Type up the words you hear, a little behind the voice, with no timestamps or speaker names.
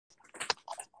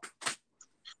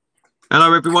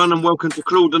Hello, everyone, and welcome to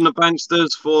Claude and the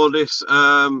Banstas for this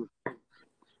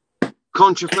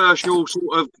controversial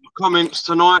sort of comments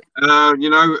tonight.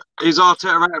 Is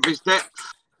Arteta out of his depth?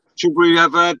 Should we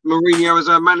have had Mourinho as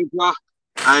our manager?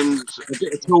 And a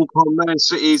bit of talk on Man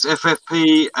City's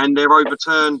FFP and their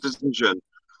overturned decision.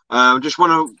 Just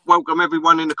want to welcome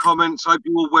everyone in the comments. Hope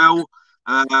you all well.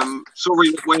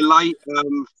 Sorry that we're late,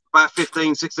 about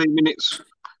 15, 16 minutes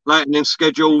later than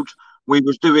scheduled. We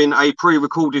was doing a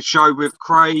pre-recorded show with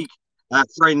Craig, our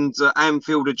friends at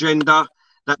Anfield Agenda,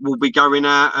 that will be going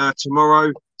out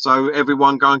tomorrow. So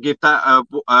everyone go and give that a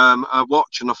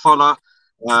watch and a follow.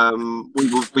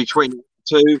 We will be tweeting it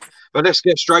too. But let's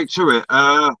get straight to it.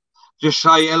 Just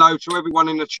say hello to everyone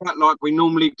in the chat like we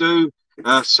normally do.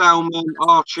 Salman,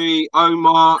 Archie,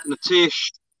 Omar,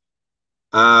 Natish,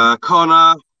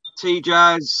 Connor,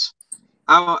 T-Jazz,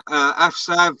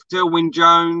 Afsav, Dilwyn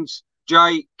Jones,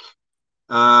 Jake,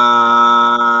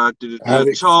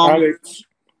 Alex, Tom,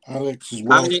 Alex as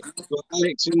well.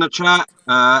 Alex in the chat,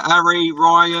 Harry,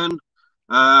 Ryan,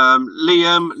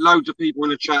 Liam, loads of people in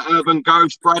the chat. Urban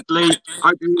Ghost, Bradley.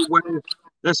 Hope you're all well.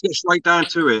 Let's get straight down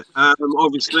to it.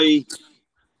 Obviously,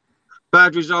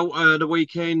 bad result the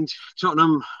weekend.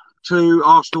 Tottenham 2,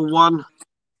 Arsenal 1,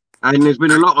 and there's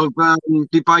been a lot of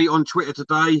debate on Twitter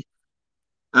today.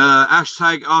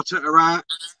 Hashtag Arteta out,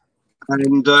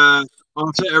 and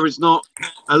Arteta is not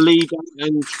a leader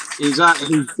and is out of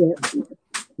his depth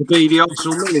to be the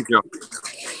Arsenal manager.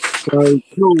 So,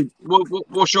 Claude,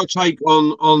 what's your take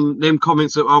on them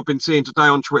comments that I've been seeing today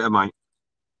on Twitter, mate?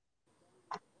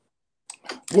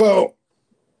 Well,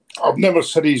 I've never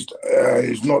said he's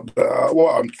not.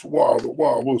 What I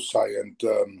will say, and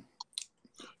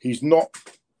he's not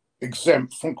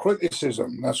exempt from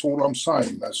criticism. That's all I'm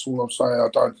saying. I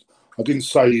didn't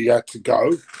say he had to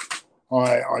go.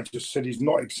 I just said he's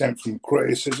not exempt from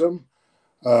criticism.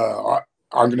 I'm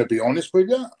going to be honest with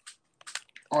you.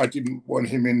 I didn't want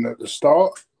him in at the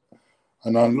start,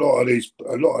 and a lot of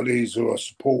these who are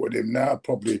supporting him now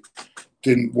probably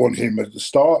didn't want him at the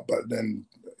start. But then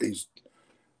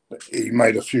he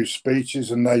made a few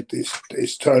speeches, and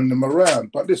it's turned them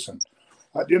around. But listen,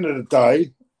 at the end of the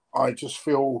day, I just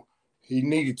feel he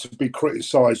needed to be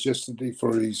criticised yesterday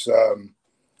for his.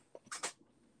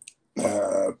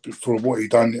 For what he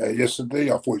done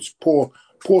yesterday. I thought it's poor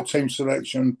team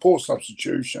selection, poor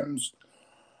substitutions,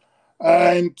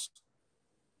 and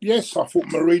yes, I thought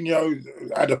Mourinho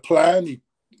had a plan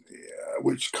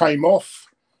which came off,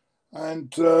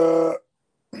 and for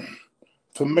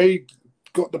me,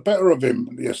 got the better of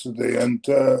him yesterday. And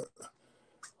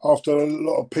after a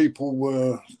lot of people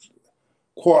were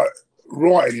quite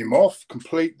writing him off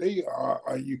completely,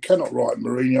 you cannot write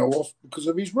Mourinho off because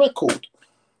of his record.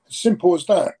 Simple as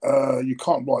that. You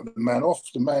can't write the man off.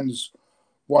 The man's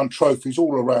won trophies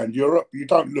all around Europe. You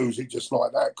don't lose it just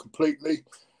like that completely.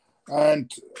 And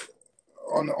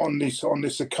on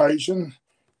this occasion,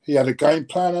 he had a game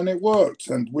plan and it worked,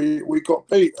 and we got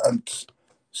beat. And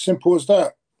simple as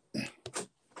that.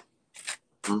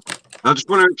 I just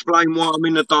want to explain why I'm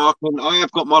in the dark, and I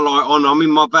have got my light on. I'm in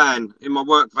my van, in my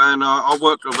work van. I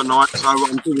work overnight, so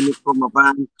I'm doing this from my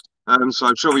van. So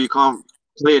I'm sure you can't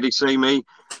clearly see me.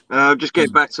 Just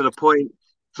get back to the point.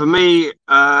 For me,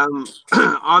 I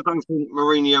don't think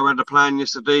Mourinho had a plan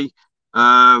yesterday.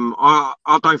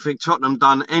 I don't think Tottenham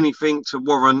done anything to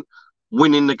warrant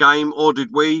winning the game, or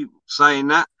did we? Saying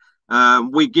that,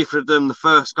 we gifted them the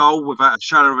first goal without a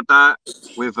shadow of a doubt,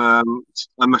 with a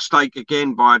mistake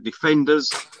again by defenders.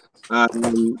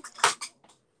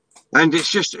 And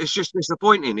it's just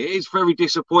disappointing. It is very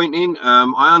disappointing.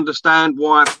 I understand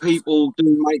why people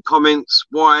do make comments.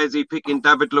 Why is he picking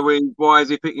David Luiz? Why is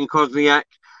he picking Kozniak?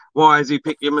 Why is he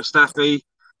picking Mustafi?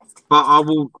 But I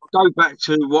will go back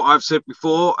to what I've said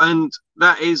before, and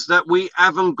that is that we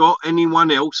haven't got anyone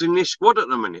else in this squad at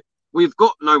the minute. We've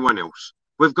got no one else.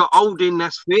 We've got Holding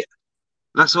that's fit,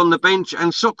 that's on the bench,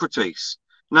 and Socrates.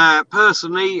 Now,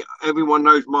 personally, everyone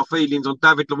knows my feelings on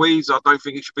David Luiz. I don't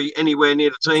think he should be anywhere near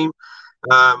the team.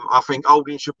 I think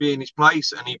Holding should be in his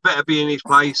place, and he better be in his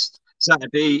place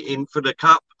Saturday in for the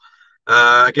Cup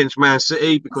against Man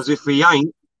City, because if he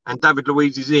ain't and David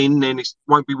Luiz is in, then it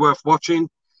won't be worth watching.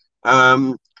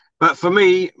 But for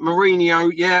me,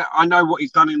 Mourinho, yeah, I know what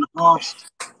he's done in the past.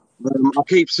 I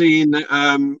keep seeing that,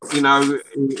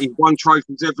 he's won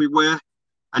trophies everywhere.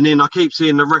 And then I keep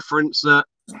seeing the reference that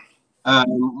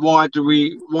why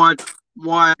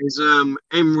is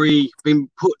Emery been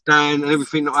put down and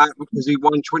everything like that because he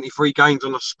won 23 games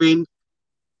on a spin?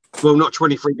 Well, not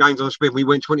 23 games on a spin. We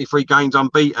went 23 games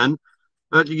unbeaten.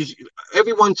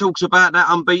 Everyone talks about that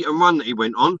unbeaten run that he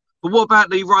went on. But what about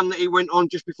the run that he went on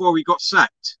just before he got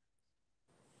sacked?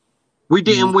 We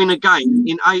didn't win a game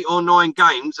in 8 or 9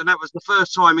 games, and that was the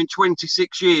first time in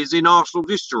 26 years in Arsenal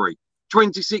history.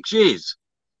 26 years.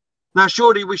 Now,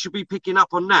 surely we should be picking up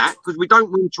on that, because we don't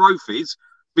win trophies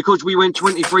because we went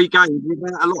 23 games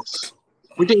without a loss.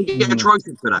 We didn't get a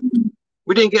trophy for that.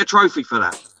 We didn't get a trophy for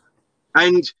that.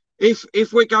 And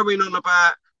if we're going on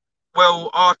about,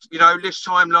 well, this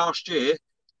time last year,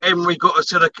 Emery got us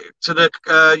to the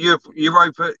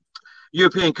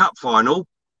European Cup final,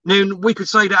 then we could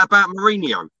say that about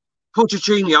Mourinho.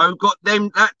 Pochettino got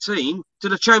that team to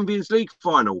the Champions League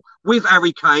final with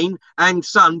Harry Kane and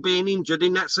Son being injured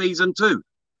in that season too.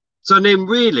 So then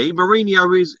really, Mourinho,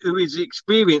 who is the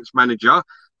experienced manager,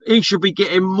 he should be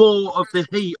getting more of the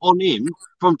heat on him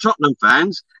from Tottenham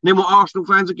fans than what Arsenal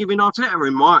fans are giving Arteta,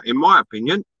 in my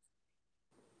opinion.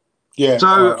 Yeah.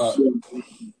 So,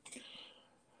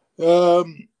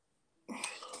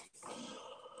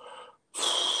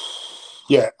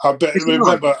 yeah, I bet.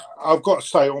 Remember, I've got to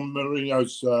say on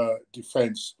Mourinho's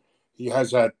defence, he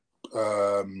has had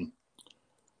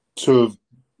 2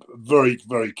 very,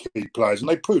 very key players, and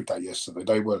they proved that yesterday.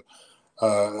 They were,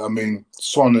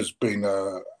 Son has been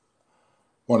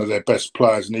one of their best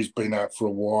players, and he's been out for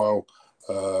a while.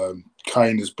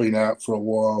 Kane has been out for a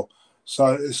while,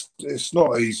 so it's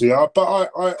not easy. But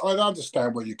I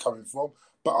understand where you're coming from,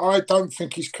 but I don't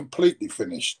think he's completely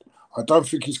finished. I don't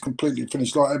think he's completely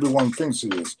finished like everyone thinks he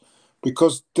is,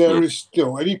 because there is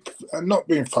still, and not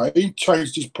being fair, he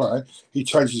changed his play. He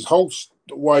changed his whole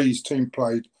way his team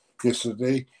played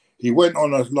yesterday. He went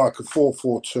on a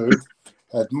 4-4-2,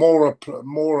 had more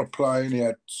playing. He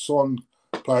had Son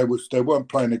play, which they weren't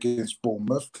playing against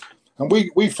Bournemouth. And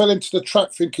we fell into the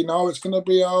trap thinking, we're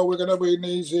going to win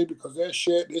easy because they're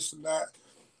shit, this and that.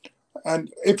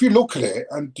 And if you look at it,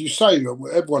 and you say,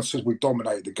 everyone says we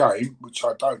dominated the game, which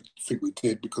I don't think we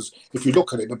did, because if you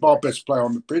look at it, the best player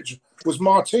on the pitch was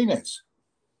Martinez.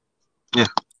 Yeah.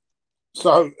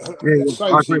 So the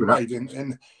saves he made,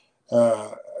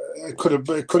 it could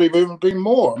have even been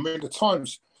more. I mean, the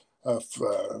times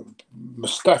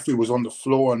Mustafi was on the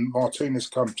floor and Martinez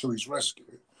come to his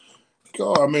rescue.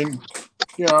 God, I mean,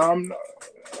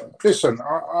 listen,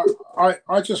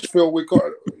 I just feel we've got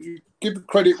to give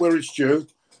credit where it's due.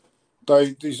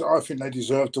 I think they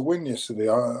deserved to win yesterday.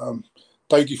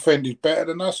 They defended better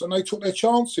than us, and they took their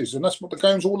chances, and that's what the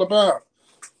game's all about.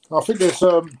 I think there's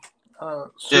the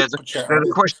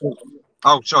question.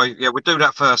 Oh, sorry. Yeah, we'll do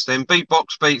that first then.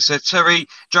 Beatbox Beat said, Terry,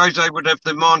 Jose would have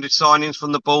demanded signings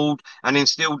from the board and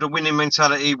instilled a winning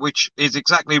mentality, which is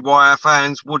exactly why our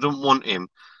fans wouldn't want him.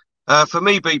 For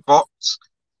me, Beatbox,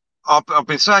 I've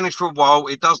been saying this for a while.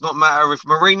 It does not matter if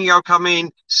Mourinho come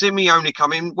in, Simeone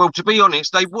come in. Well, to be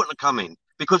honest, they wouldn't have come in,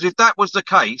 because if that was the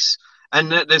case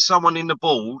and there's someone in the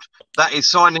board that is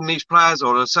signing these players,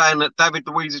 or they're saying that David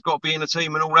Luiz has got to be in the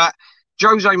team and all that,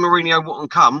 Jose Mourinho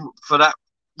wouldn't come for that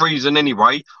reason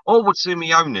anyway, or would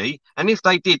Simeone. And if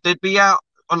they did, they'd be out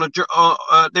on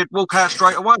they'd walk out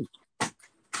straight away.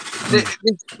 I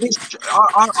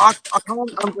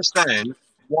can't understand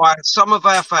why some of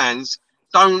our fans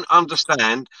don't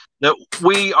understand that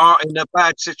we are in a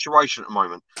bad situation at the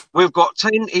moment. We've got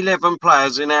 10, 11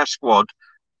 players in our squad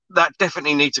that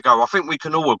definitely need to go. I think we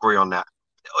can all agree on that.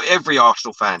 Every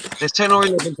Arsenal fan. There's 10 or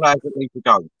 11 players that need to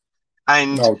go.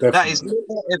 And that is never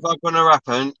ever going to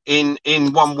happen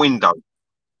in one window.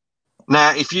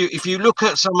 Now, if you look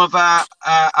at some of our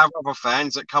other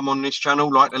fans that come on this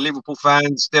channel, like the Liverpool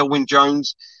fans, Delwyn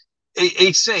Jones,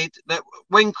 he said that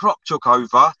when Klopp took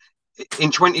over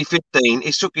in 2015,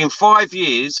 it took him 5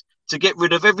 years to get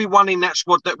rid of everyone in that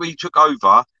squad that we took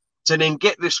over, to then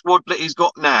get the squad that he's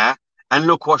got now. And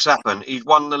look what's happened. He's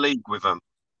won the league with them.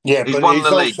 Yeah, he's won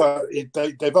the league.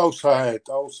 They've also had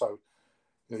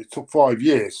it took 5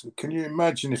 years. Can you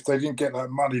imagine if they didn't get that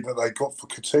money that they got for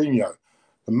Coutinho?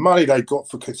 The money they got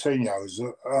for Coutinho is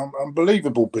an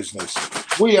unbelievable business.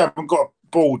 We haven't got a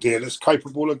board here that's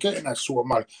capable of getting that sort of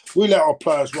money. We let our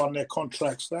players run their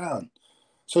contracts down.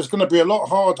 So it's going to be a lot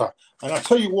harder. And I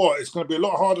tell you what, it's going to be a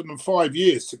lot harder than 5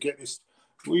 years to get this.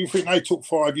 Well, you think they took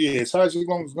 5 years? How's it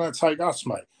long it's going to take us,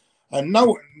 mate? And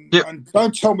and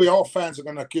don't tell me our fans are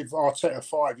going to give Arteta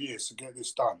 5 years to get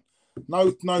this done.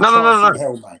 No chance in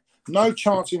hell, mate. No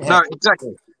chance in hell. No,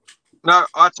 exactly. No,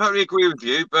 I totally agree with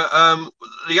you. But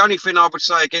the only thing I would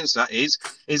say against that is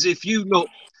if you look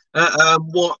at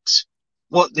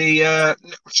what the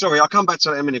sorry, I'll come back to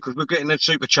that in a minute, because we're getting a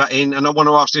super chat in, and I want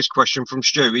to ask this question from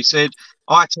Stu. He said,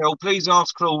 please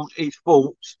ask Claude his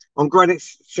thoughts on Granit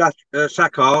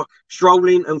Xhaka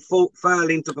strolling and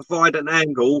failing to provide an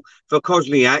angle for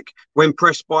Kozniak when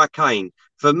pressed by Kane.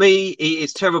 For me, he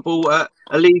is terrible at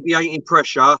alleviating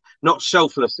pressure, not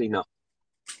selfless enough.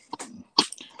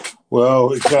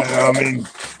 Well, exactly. I mean,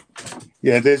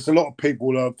 yeah, there's a lot of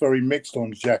people that are very mixed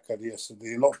on Xhaka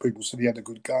yesterday. A lot of people said he had a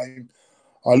good game.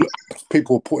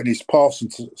 People were putting his passing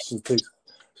statistics.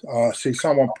 I see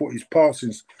someone put his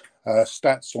passing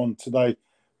stats on today,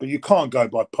 but you can't go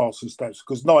by passing stats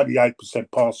because 98%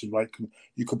 passing rate,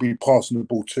 you could be passing the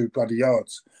ball 2 bloody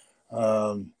yards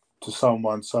to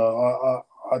someone. So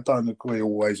I don't agree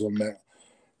always on that.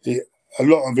 A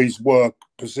lot of his work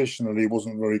positionally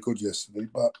wasn't very good yesterday,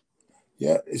 but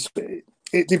yeah,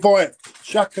 it divides.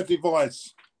 Xhaka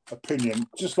divides opinion,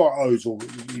 just like Ozil.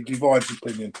 He divides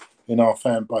opinion in our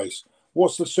fan base.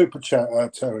 What's the super chat,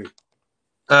 Terry?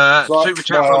 Super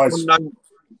chat for unknown.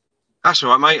 That's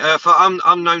all right, mate. For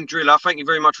unknown driller, thank you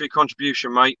very much for your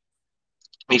contribution, mate.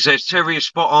 He says Terry is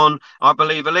spot on. I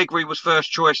believe Allegri was first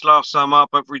choice last summer,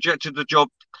 but rejected the job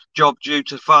due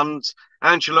to funds.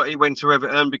 Ancelotti went to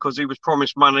Everton because he was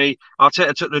promised money.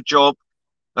 Arteta took the job.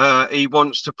 He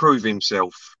wants to prove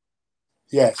himself.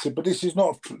 Yes, but this is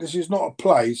not a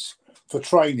place for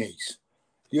trainees.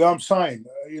 You know what I'm saying?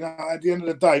 You know, at the end of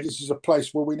the day, this is a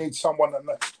place where we need someone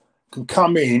that can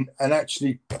come in and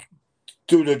actually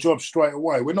do the job straight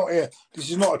away. We're not here. This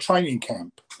is not a training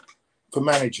camp for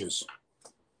managers.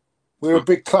 We're a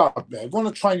big club, man. If you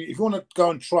want to train, if you want to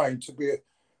go and train to be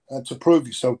to prove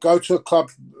yourself, go to a club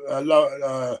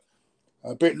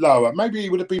a bit lower. Maybe he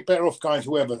would have been better off going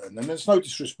to Everton. And there's no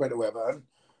disrespect to Everton.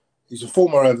 He's a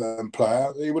former Everton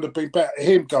player. He would have been better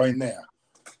him going there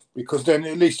because then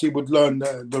at least he would learn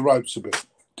the ropes a bit.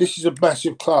 This is a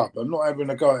massive club. I'm not having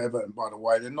a go at Everton, by the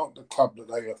way. They're not the club that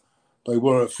they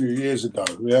were a few years ago.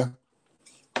 Yeah.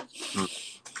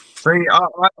 See,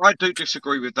 I do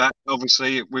disagree with that.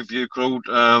 Obviously, with you,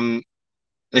 Claude.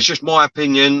 It's just my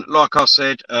opinion. Like I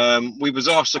said, we was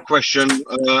asked a question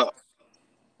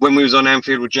when we was on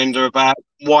Anfield Agenda about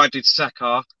why did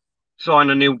Saka sign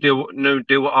a new deal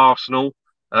at Arsenal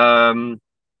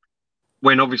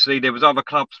when obviously there was other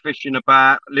clubs fishing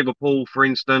about. Liverpool, for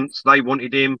instance, they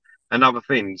wanted him and other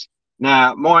things.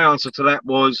 Now, my answer to that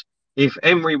was if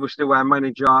Emery was still our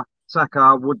manager,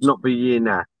 Saka would not be here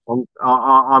now.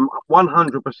 I'm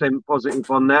 100% positive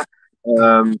on that.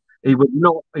 He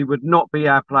would not be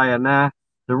our player now.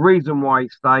 The reason why he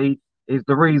stayed is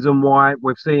the reason why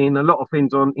we've seen a lot of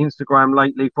things on Instagram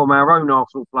lately from our own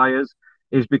Arsenal players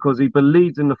is because he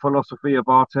believes in the philosophy of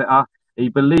Arteta. He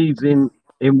believes in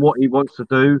what he wants to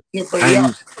do. Yeah, but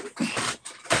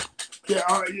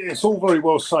it's all very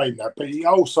well saying that, but he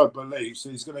also believes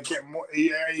he's going to get more.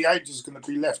 He ain't just going to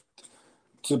be left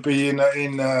to be playing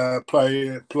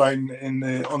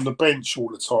on the bench all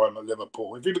the time at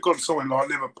Liverpool. If he'd have got something like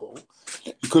Liverpool,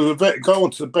 he could have go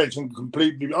onto the bench and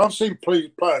completely. I've seen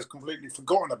players completely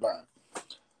forgotten about.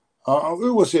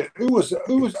 Who was it? Who was?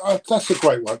 That's a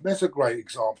great one. That's a great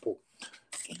example.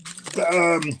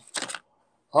 I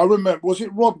remember. Was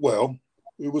it Rodwell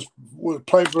who was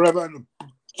playing for Everton?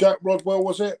 Jack Rodwell,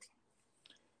 was it?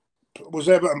 Was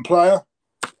Everton player?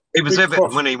 It was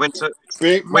Everton when he went to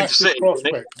massive City,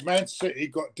 prospect. Man City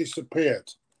got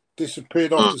disappeared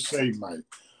off the scene, mate.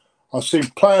 I've seen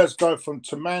players go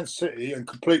to Man City and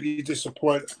completely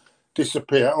disappear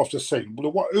off the scene.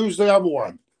 Well, who's the other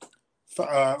one?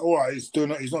 All right, he's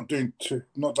not done.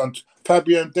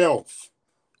 Fabian Delph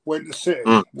went to City.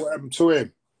 What happened to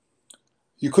him?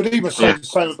 You could even say the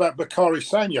same about Bakary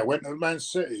Sagna. Went to Man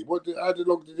City. How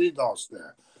long did he last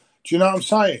there? Do you know what I'm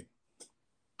saying?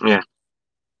 Yeah.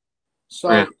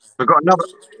 So we've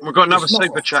got another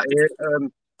super chat here.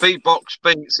 Beatbox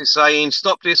Beats is saying,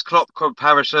 stop this Klopp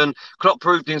comparison. Klopp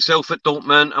proved himself at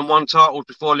Dortmund and won titles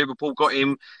before Liverpool got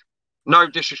him. No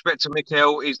disrespect to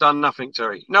Mikel, he's done nothing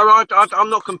to him. No, I'm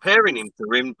not comparing him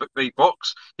to him, but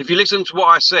Beatbox. If you listen to what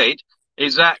I said,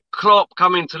 is that Klopp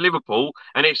coming to Liverpool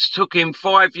and it's took him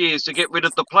 5 years to get rid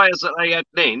of the players that they had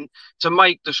then to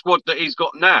make the squad that he's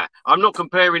got now. I'm not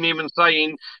comparing him and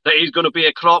saying that he's going to be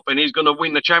a Klopp and he's going to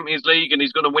win the Champions League and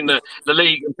he's going to win the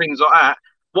league and things like that.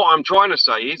 What I'm trying to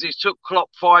say is it's took Klopp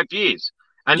 5 years.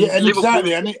 And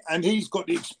exactly. And he's got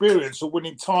the experience of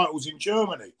winning titles in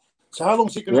Germany. So how long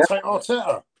is it going to take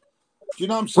Arteta? Do you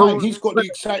know what I'm saying? Well, he's got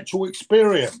the actual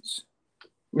experience.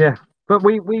 Yeah. But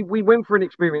we went for an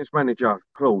experienced manager,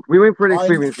 Claude. We went for an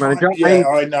experienced manager.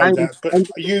 I know that. But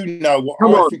you know what?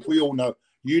 I think we all know.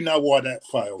 You know why that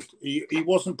failed. He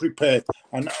wasn't prepared.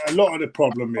 And a lot of the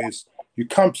problem is you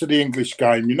come to the English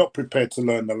game, you're not prepared to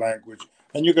learn the language,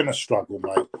 and you're going to struggle,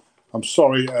 mate. I'm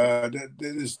sorry.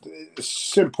 It's as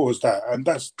simple as that. And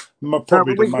that's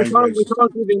probably the main reason. We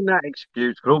can't give him that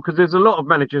excuse, Claude, because there's a lot of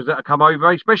managers that have come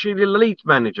over, especially the Leeds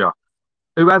manager,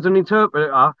 who has an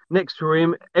interpreter next to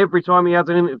him every time he has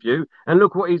an interview. And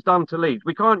look what he's done to Leeds.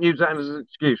 We can't use that as an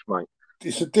excuse, mate.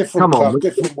 it's a different Come on, club,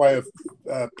 different way of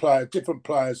play, different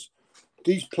players.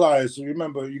 These players,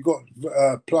 remember, you got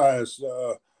players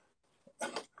that are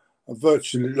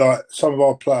virtually like some of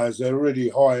our players. They're really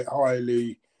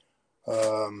highly.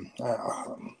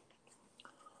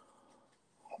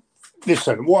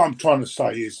 Listen, what I'm trying to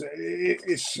say is,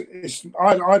 it's.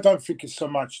 I don't think it's so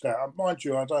much that. Mind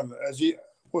you, I don't.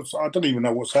 I don't even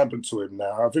know what's happened to him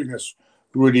now. I think that's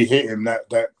really hit him that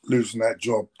losing that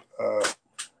job.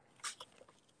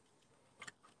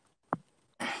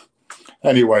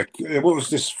 Anyway, what was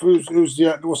this?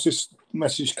 What's this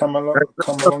message come along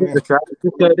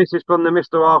here? This is from the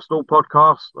Mr. Arsenal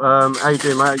podcast. How you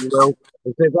doing, mate? You well?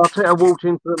 It says Arteta walked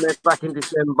into the mess back in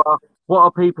December. What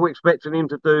are people expecting him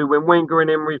to do when Wenger and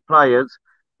Emery's players?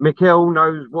 Mikel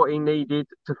knows what he needed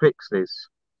to fix this.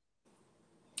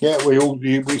 Yeah,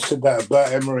 we said that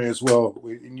about Emery as well.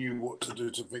 We knew what to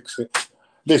do to fix it.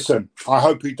 Listen, I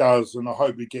hope he does, and I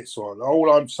hope he gets on.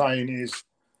 All I'm saying is,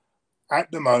 at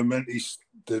the moment, he's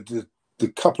the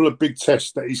couple of big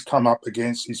tests that he's come up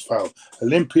against, he's failed.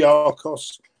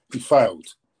 Olympiacos, he failed.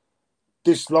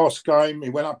 This last game, he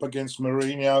went up against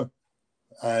Mourinho,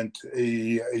 and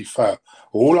he failed.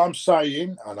 All I'm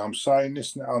saying, and I'm saying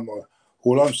this now,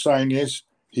 all I'm saying is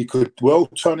he could well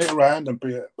turn it around and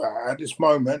be. At this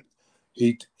moment,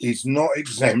 he's not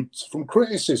exempt from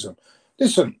criticism.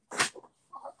 Listen,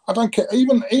 I don't care.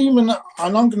 Even, and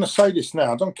I'm going to say this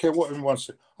now. I don't care what anyone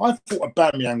says. I thought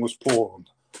Aubameyang was poor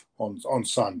on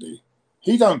Sunday.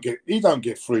 He don't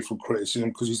get free from criticism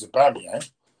because he's Aubameyang.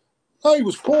 No, he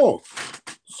was poor.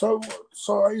 So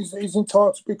he's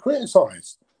entitled to be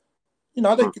criticised. You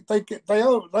know, they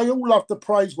all love the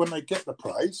praise when they get the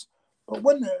praise, but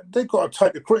when they've got to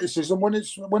take the criticism when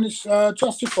it's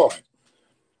justified.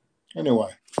 Anyway.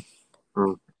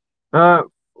 I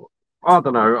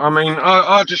don't know. I mean,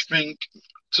 I just think,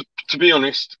 to be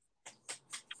honest,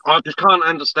 I just can't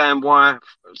understand why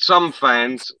some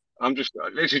fans.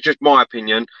 This is just my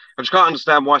opinion. I just can't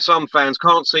understand why some fans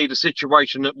can't see the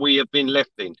situation that we have been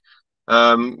left in.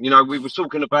 You know, we were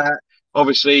talking about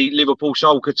obviously Liverpool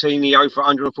sold Coutinho for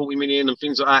 140 million and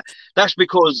things like that. That's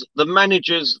because the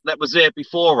managers that was there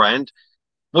beforehand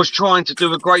was trying to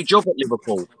do a great job at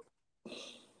Liverpool.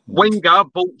 Wenger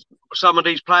bought some of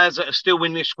these players that are still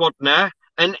in this squad now,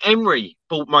 and Emery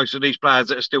bought most of these players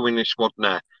that are still in this squad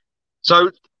now. So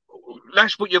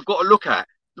that's what you've got to look at.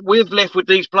 We've left with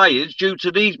these players due to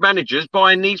these managers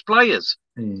buying these players.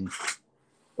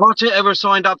 Arteta has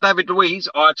signed up David Luiz.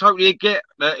 I totally get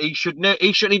that he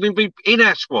shouldn't even be in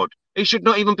our squad. He should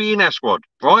not even be in our squad,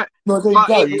 right? Well, but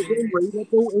it was Emery that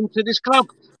brought into this club.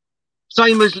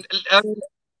 Same as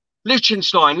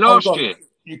Liechtenstein last year.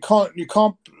 You can't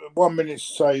 1 minute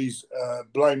say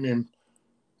blame him.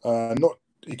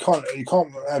 You can't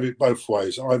have it both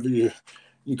ways. Either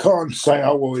you can't say,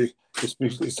 oh well,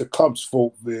 it's the club's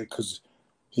fault because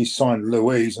he signed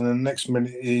Luiz, and the next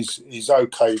minute he's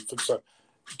okay. So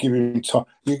give him time.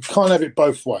 You can't have it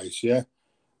both ways. Yeah,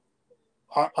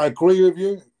 I agree with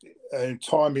you. In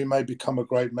time, he may become a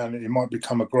great man. He might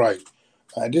become a great.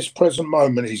 At this present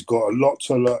moment, he's got a lot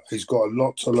to learn. He's got a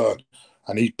lot to learn,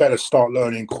 and he better start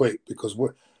learning quick because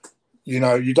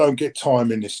you don't get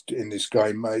time in this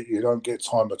game, mate. You don't get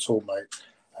time at all, mate.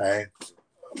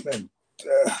 And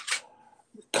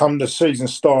come the season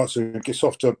starts and it gets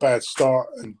off to a bad start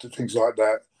and things like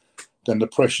that, then the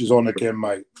pressure's on again,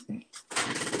 mate. I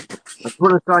just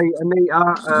want to say,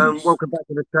 Anita, welcome back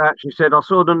to the chat. She said, I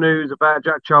saw the news about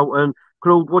Jack Charlton.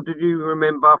 Claude, what did you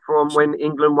remember from when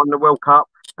England won the World Cup?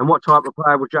 And what type of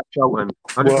player was Jack Charlton?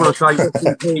 I just want to say, rest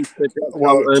in peace to Jack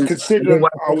Charlton. Considering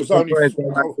I was only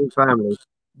family.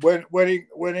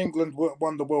 When England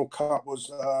won the World Cup was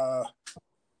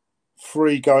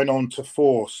 3 going on to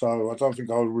 4, so I don't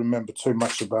think I'll remember too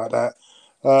much about that.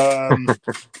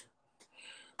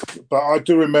 But I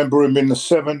do remember him in the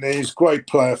 70s. Great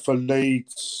player for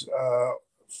Leeds.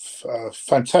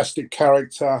 Fantastic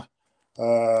character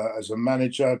as a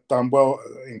manager. Done well.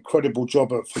 Incredible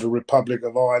job for the Republic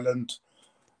of Ireland.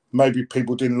 Maybe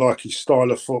people didn't like his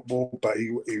style of football, but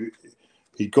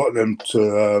he got them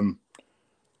to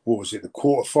what was it? The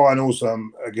quarterfinals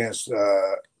against.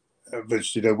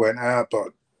 Eventually they went out,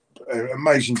 but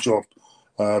amazing job.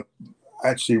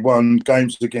 Actually won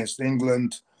games against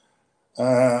England.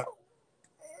 An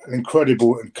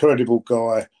incredible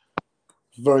guy.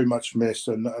 Very much missed,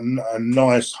 and a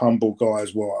nice, humble guy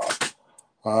as well.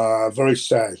 Very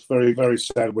sad, very, very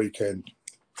sad weekend.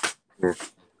 Yeah.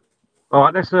 All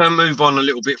right, let's move on a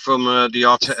little bit from the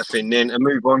Arteta thing then, and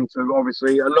move on to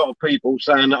obviously a lot of people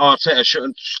saying that Arteta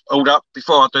shouldn't hold up.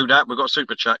 Before I do that, we've got a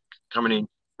super chat coming in.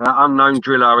 Unknown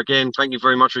driller again. Thank you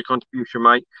very much for your contribution,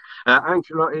 mate.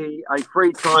 Ancelotti, a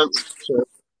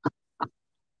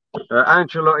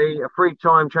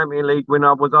three-time Champions League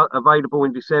winner, was available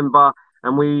in December,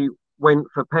 and we went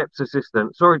for Pep's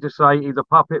assistant. Sorry to say, he's a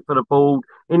puppet for the board,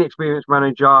 inexperienced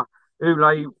manager.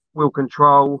 Ule will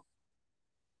control.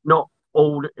 Not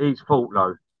all his fault,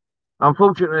 though.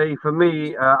 Unfortunately for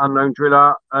me, unknown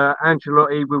driller,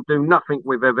 Ancelotti will do nothing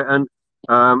with Everton.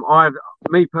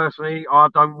 Me personally, I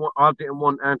didn't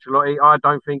want Ancelotti. I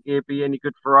don't think he'd be any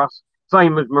good for us.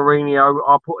 Same as Mourinho,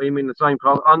 I put him in the same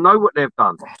class. I know what they've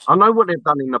done. I know what they've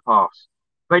done in the past.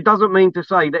 But it doesn't mean to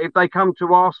say that if they come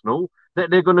to Arsenal, that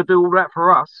they're going to do all that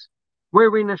for us.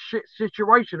 We're in a shit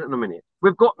situation at the minute.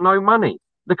 We've got no money.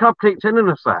 The club keep telling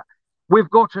us that. We've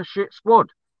got a shit squad.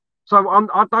 So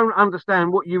I don't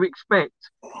understand what you expect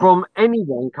from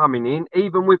anyone coming in,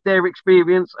 even with their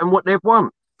experience and what they've won.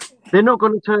 They're not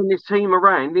going to turn this team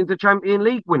around into Champions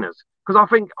League winners, because I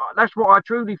think that's what I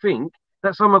truly think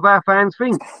that some of our fans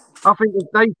think. I think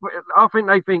they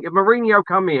think if Mourinho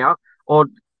come here or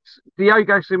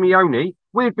Diego Simeone,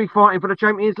 we'd be fighting for the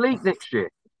Champions League next year.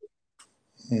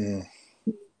 Hmm.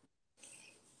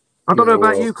 I don't know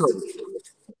about you, Claude.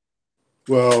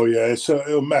 Well, yeah, it's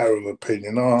a matter of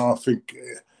opinion. I think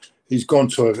he's gone.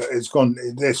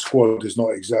 Their squad is not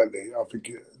exactly. I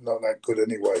think not that good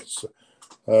anyway. So,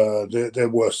 they're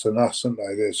worse than us, aren't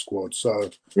they? Their squad. So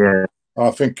yeah,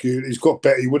 I think he's got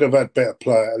better. He would have had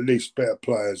at least better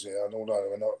players here. And although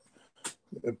we're not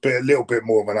a little bit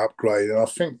more of an upgrade, and I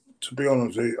think, to be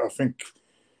honest with you, I think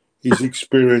his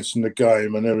experience in the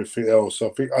game and everything else.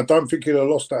 I don't think he'd have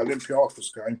lost that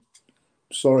Olympiacos game.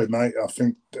 Sorry, mate. I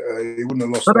think he wouldn't have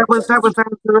lost but that.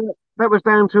 that was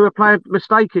down to a player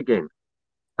mistake again.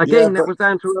 That was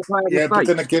down to a player mistake. But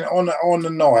then again, on the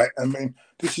night, I mean,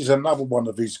 this is another one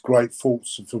of his great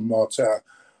faults from Arteta.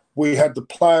 We had the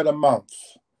player of the month.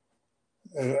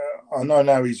 I know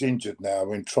now he's injured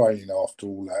now in training after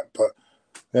all that, but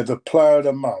they had the player of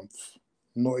the month,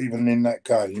 not even in that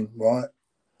game, right?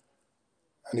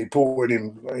 And he brought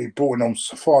him on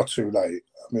far too late.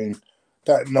 I mean,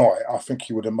 that night, I think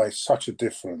he would have made such a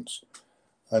difference.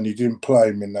 And he didn't play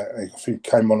him in that. I think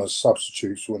he came on as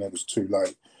substitutes when it was too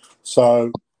late.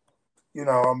 So,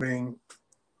 I mean,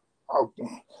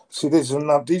 see, these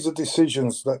are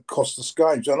decisions that cost us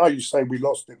games. I know you say we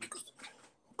lost it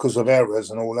because of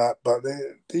errors and all that, but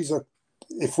these are.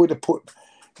 If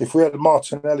we had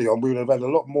Martinelli on, we would have had a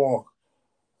lot more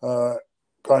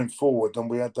going forward than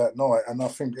we had that night. And I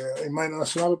think it made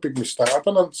us another big mistake. I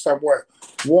don't understand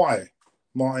why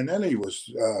Martinelli was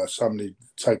suddenly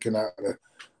taken out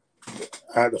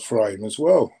of the frame as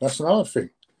well. That's another thing.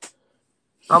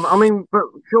 I mean, but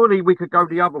surely we could go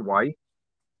the other way.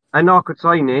 And I could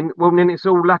say then it's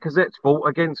all Lacazette's fault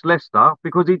against Leicester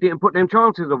because he didn't put them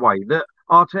chances away that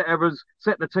Arteta has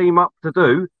set the team up to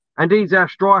do, and he's our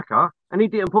striker, and he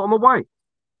didn't put them away.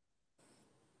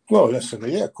 Well,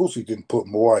 of course he didn't put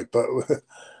them away, but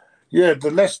yeah,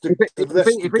 the Leicester game. If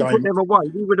he put them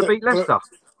away, we would have beat Leicester.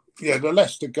 The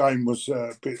Leicester game was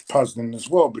a bit puzzling as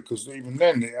well because even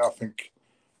then, I think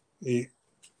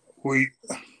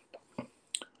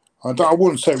I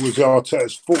wouldn't say it was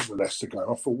Arteta's fault, the Leicester game.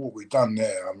 I thought what we'd done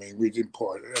there, I mean, we didn't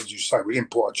put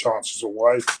our chances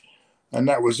away, and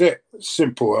that was it.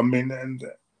 Simple. I mean, and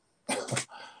if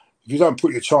you don't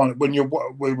put your chance,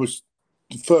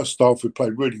 the first half we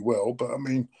played really well, but I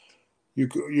mean, you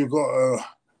got to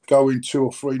go in 2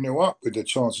 or 3-0 up with the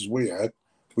chances we had.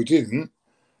 We didn't.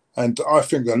 And I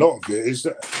think a lot of it is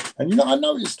that, and I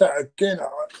noticed that again,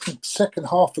 second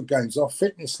half of games, our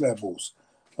fitness levels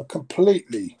are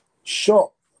completely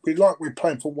shot. We're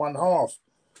playing for one half.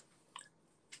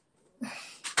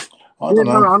 I don't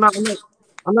know.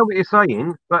 I know what you're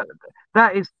saying, but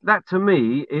that to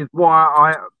me is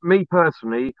why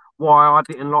I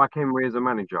didn't like Emery as a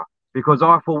manager, because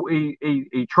I thought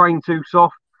he trained too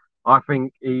soft. I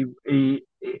think he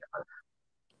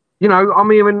I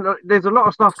mean, there's a lot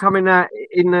of stuff coming out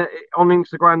on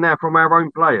Instagram now from our own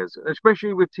players,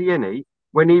 especially with Tierney,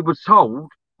 when he was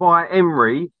told by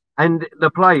Emery and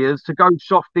the players to go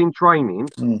soft in training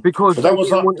because that was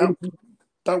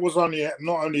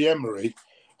not only Emery,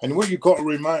 and what you've got to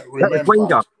remember,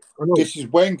 this is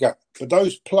Wenger. But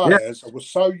those players were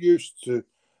so used to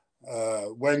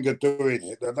Wenger doing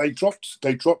it that they dropped.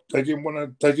 They didn't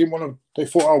want to. They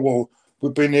thought, oh well,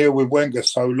 we've been here with Wenger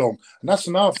so long, and that's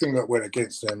another thing that went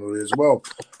against Emery as well.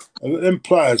 Them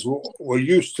players were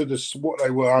used to this, what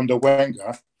they were under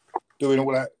Wenger, doing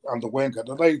all that under Wenger.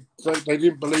 They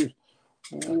didn't believe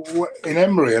in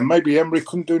Emery, and maybe Emery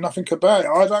couldn't do nothing about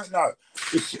it. I don't know.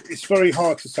 It's very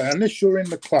hard to say unless you're in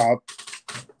the club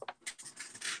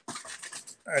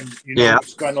and you know Yeah.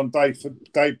 what's going on day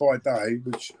by day,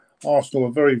 which Arsenal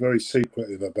are very, very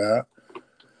secretive about.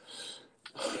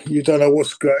 You don't know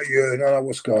what's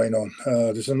going on.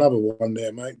 There's another one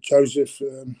there, mate. Joseph,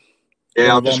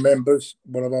 Yeah, one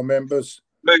of our members.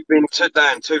 Moving to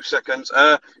Dan, 2 seconds.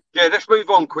 Yeah, let's move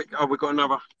on quick. Oh, we've got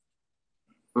another.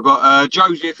 We've got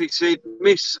Joseph. He said,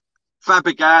 Miss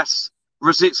Fabregas,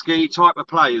 Rosicki type of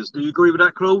players. Do you agree with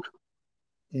that, Claude?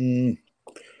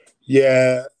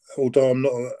 Yeah,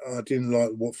 although I didn't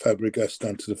like what Fabregas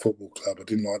done to the football club. I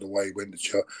didn't like the way he went to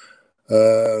church.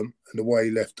 And the way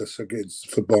he left us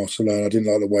for Barcelona. I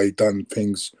didn't like the way he done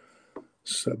things.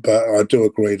 So, but I do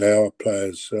agree they are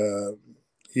players.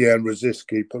 And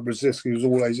Rosicki. But Rosicki was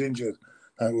always injured.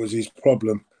 That was his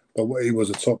problem. But he was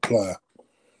a top player.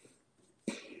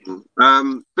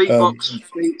 Beatbox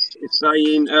is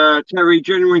saying, Terry,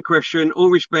 genuine question, all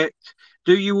respect.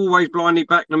 Do you always blindly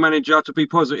back the manager to be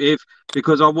positive?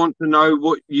 Because I want to know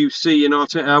what you see in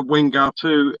Arteta, Wenger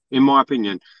too, in my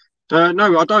opinion.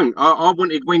 No, I don't. I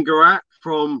wanted Wenger out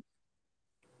from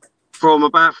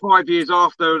about 5 years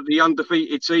after the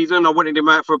undefeated season. I wanted him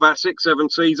out for about 6, 7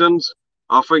 seasons.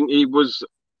 I think he was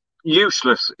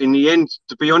useless in the end,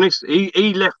 to be honest.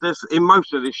 He left us in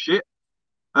most of this shit.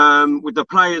 With the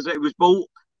players that he was bought,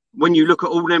 when you look at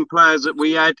all them players that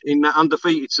we had in that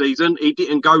undefeated season, he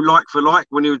didn't go like for like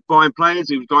when he was buying players.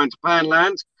 He was going to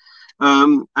Poundland.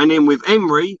 And then with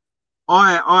Emery,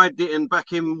 I didn't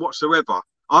back him whatsoever.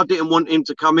 I didn't want him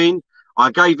to come in. I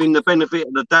gave him the benefit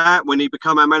of the doubt when he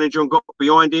became our manager and got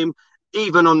behind him.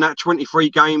 Even on that 23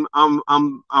 game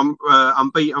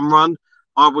unbeaten run,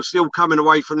 I was still coming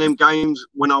away from them games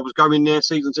when I was going there,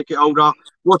 season ticket holder,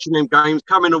 watching them games,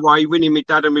 coming away, ringing my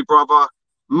dad and my brother,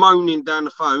 moaning down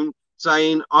the phone,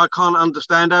 saying, I can't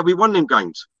understand how we won them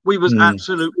games. We was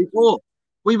absolutely poor.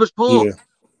 We was poor.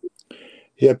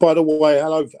 Yeah. By the way,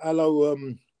 hello,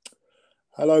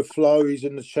 Flo. He's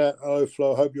in the chat. Hello,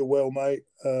 Flo. Hope you're well, mate.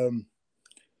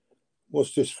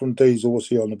 What's this from Diesel? What's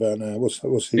he on about now? What's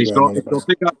he going on about?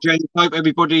 Pick up, James. Hope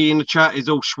everybody in the chat is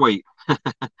all sweet.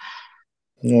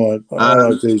 All right.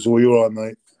 Hello, Diesel. You all right,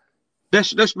 mate?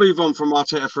 Let's move on from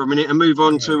Arteta for a minute and move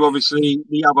on to obviously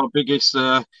the other biggest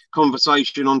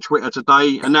conversation on Twitter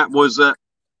today, and that was that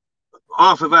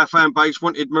half of our fan base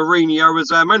wanted Mourinho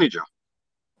as our manager.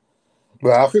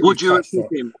 Well, I think I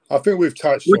think we've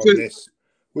touched on this.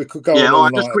 We could go on all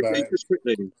night about it.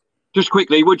 Just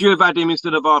quickly, would you have had him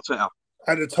instead of Arteta?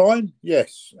 At the time,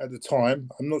 yes. At the time,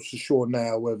 I'm not so sure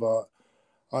now whether.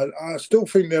 I still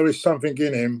think there is something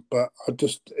in him, but he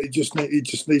just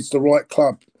needs the right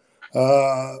club.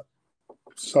 So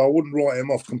I wouldn't write him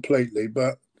off completely,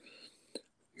 but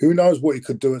who knows what he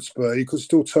could do at Spurs? He could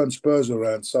still turn Spurs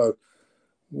around. So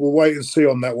we'll wait and see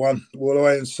on that one. We'll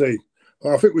wait and see.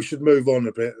 I think we should move on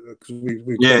a bit because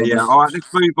yeah. All right,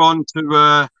 let's move on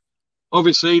to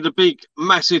obviously the big,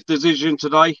 massive decision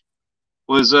today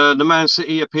was the Man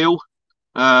City appeal.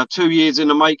 2 years in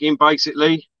the making,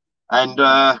 basically,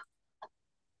 and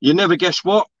you never guess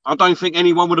what? I don't think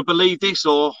anyone would have believed this,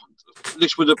 or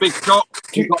this was a big shock.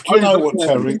 Do you know what,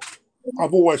 Terry?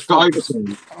 I've always thought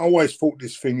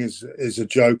this thing is a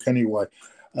joke anyway.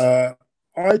 I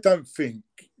don't think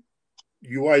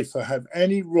UEFA have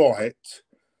any right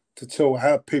to tell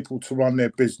how people to run their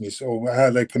business or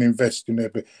how they can invest in their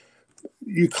business.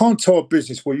 You can't tell a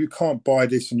business, well, you can't buy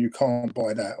this and you can't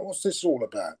buy that. What's this all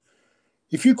about?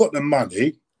 If you've got the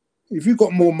money, if you've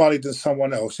got more money than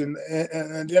someone else, and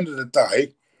at the end of the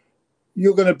day,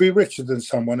 you're going to be richer than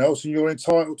someone else and you're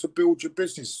entitled to build your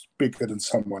business bigger than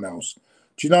someone else.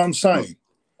 Do you know what I'm saying?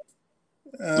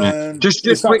 Yeah.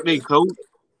 Just quickly, Claude.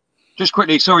 Just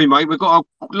quickly, sorry, mate. We've got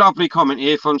a lovely comment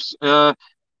here from, I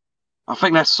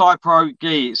think that's Cypro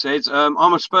Gee. It says,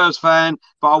 I'm a Spurs fan,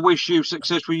 but I wish you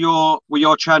success with your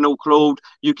channel, Claude.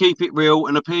 You keep it real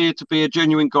and appear to be a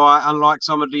genuine guy, unlike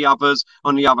some of the others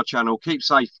on the other channel. Keep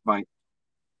safe, mate.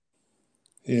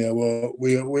 Yeah, well,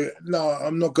 no,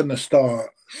 I'm not going to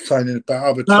start saying about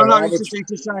other channels. No, he's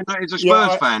just saying that he's a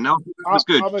Spurs fan. No, that's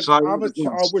good. I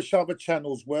wish other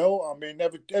channels well. I mean,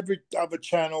 every other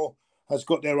channel has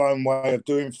got their own way of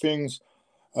doing things.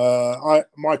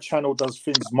 My channel does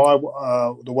things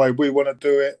the way we want to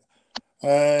do it,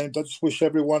 and I just wish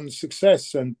everyone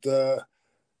success. And I've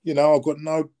got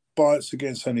no bites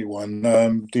against anyone.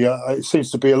 It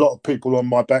seems to be a lot of people on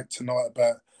my back tonight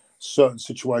about certain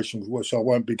situations, which I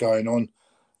won't be going on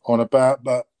about.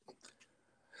 But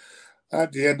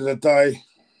at the end of the day,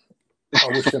 I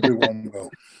wish everyone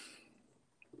well.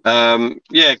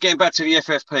 Getting back to the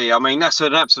FFP, I mean, that's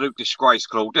an absolute disgrace,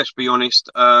 Claude. Let's be honest.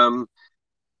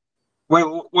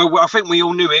 Well, I think we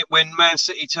all knew it when Man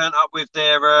City turned up with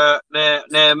their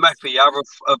mafia of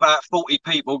about 40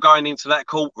 people going into that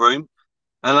courtroom,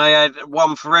 and they had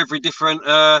one for every different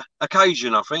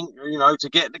occasion. I think to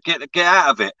get out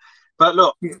of it. But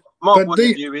look, my But point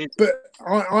of view is,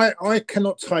 I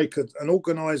cannot take an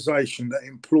organisation that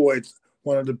employed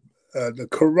one of the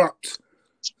corrupt,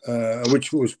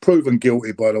 which was proven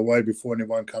guilty, by the way, before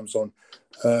anyone comes on.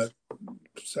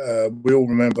 We all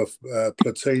remember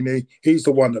Platini. He's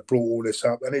the one that brought all this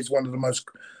up, and he's one of the most,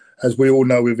 as we all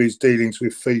know, with his dealings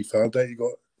with FIFA, that he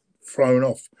got thrown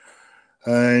off.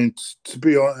 And to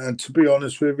be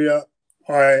honest with you,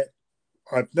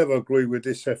 I've never agreed with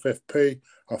this FFP.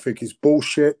 I think it's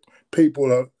bullshit.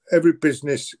 Every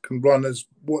business can run as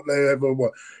what they ever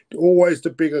want. Always the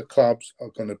bigger clubs are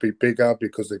going to be bigger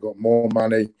because they've got more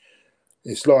money.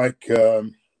 It's like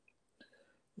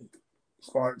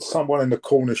someone in the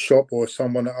corner shop or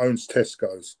someone that owns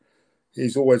Tesco's.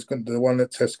 The one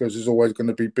at Tesco's is always going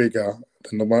to be bigger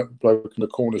than the bloke in the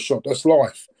corner shop. That's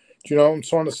life. Do you know what I'm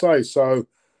trying to say? So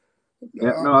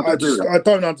yeah, no, I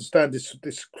don't understand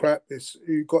this crap.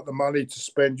 You've got the money to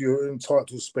spend, you're entitled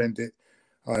to spend it.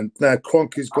 And now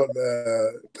Kroenke's got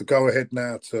the go ahead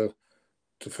now to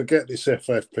forget this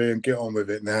FFP and get on with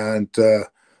it now. And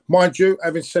mind you,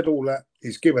 having said all that,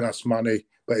 he's given us money,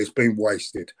 but it's been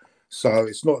wasted. So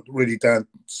it's not really down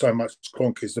so much to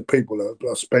Kroenke, it's the people that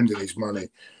are spending his money.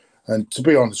 And to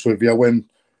be honest with you, when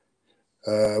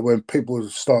people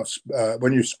start,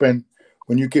 when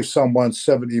you give someone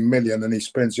 70 million and he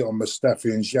spends it on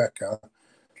Mustafi and Xhaka,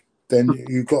 then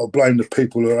you've got to blame the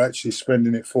people who are actually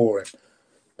spending it for him.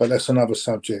 But that's another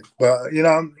subject. But,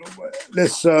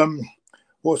 let's,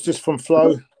 what's this from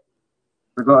Flo?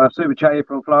 We've got a super chat here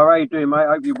from Flo. How you doing, mate?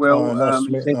 Hope you will. Nice,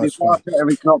 if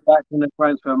Arteta is not back in the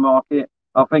transfer market,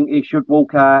 I think he should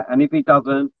walk out. And if he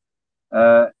doesn't,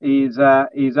 he's out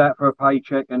for a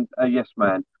paycheck and a yes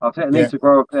man. Arteta needs to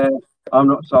grow a pair. I'm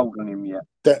not sold on him yet.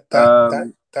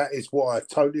 That is what I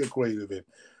totally agree with him.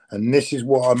 And this is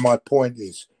what my point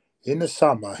is. In the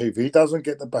summer, if he doesn't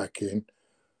get the backing,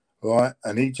 right,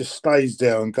 and he just stays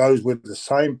there and goes with the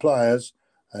same players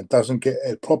and doesn't get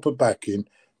a proper backing,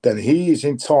 then he is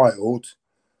entitled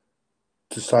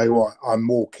to say, right, I'm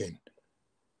walking.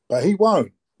 But he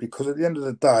won't, because at the end of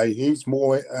the day, he's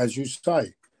more, as you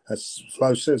say, as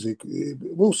Flo says,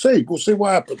 we'll see. We'll see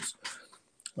what happens.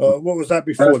 What was that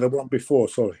before? The one before,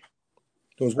 sorry.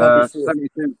 There was one before.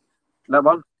 72, that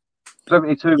one?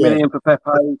 72 million for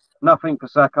Pepe, nothing for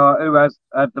Saka. Who has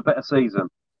had the better season?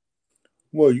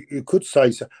 Well, you could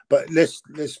say so. But let's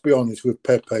be honest with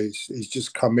Pepe. He's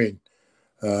just come in.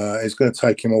 It's going to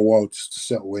take him a while to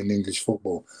settle in English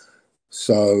football.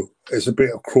 So it's a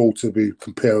bit cruel to be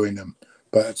comparing them.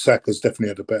 But Saka's definitely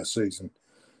had a better season.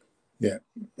 Yeah.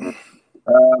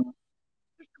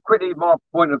 Quickly, my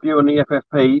point of view on the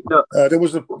FFP. Look, there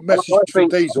was a message from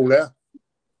Diesel there.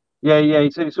 Yeah.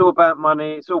 He said it's all about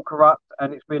money. It's all corrupt,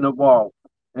 and it's been a while.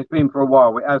 It's been for a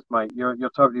while. It has, mate. You're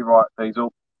totally right,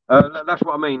 Diesel. That's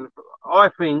what I mean. I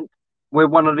think we're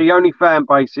one of the only fan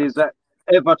bases that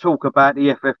ever talk about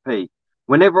the FFP.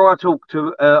 Whenever I talk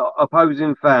to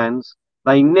opposing fans,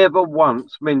 they never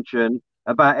once mention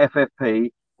about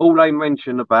FFP. All they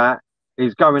mention about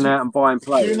is going out and buying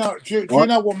players. Do you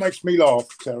know what makes me laugh,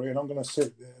 Terry? And I'm going to say,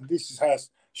 this is how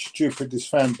stupid this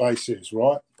fan base is,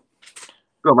 right?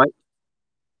 Go on, mate.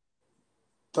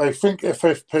 They think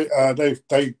FFP,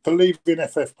 they believe in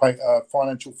FFP,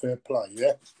 financial fair play,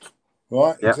 yeah?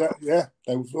 Right? Yeah. Exactly, yeah?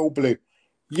 They all believe.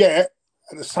 Yet,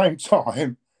 at the same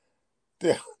time,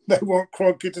 they want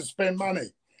Kroenke to spend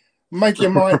money. Make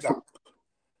your mind up.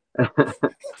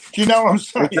 Do you know what I'm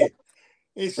saying?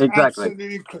 It's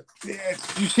absolutely incredible. Yeah.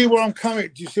 Do you see where I'm coming?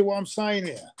 Do you see what I'm saying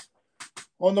here?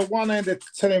 On the one hand, they're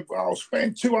telling, I'll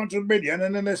spend 200 million,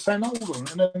 and then they're saying, hold on,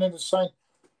 and then they're saying,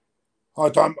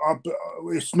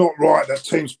 it's not right that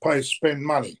teams spend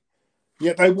money.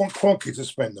 Yet they want Kroenke to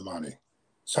spend the money.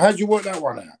 So how do you work that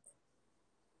one out?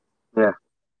 Yeah.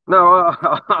 No,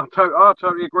 I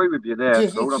totally agree with you there.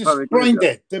 It's just brain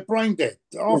dead. They're brain dead.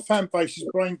 Our fan base is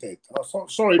brain dead.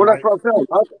 Sorry, well, mate. That's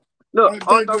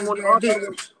what I'm saying.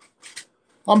 Look,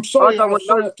 I'm sorry. I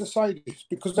have to say this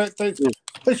because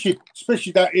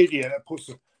especially that idiot that puts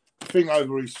the thing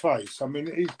over his face. I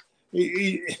mean,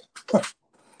 he Don't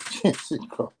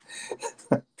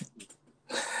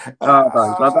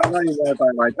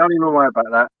even worry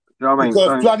about that. You know what I mean? He's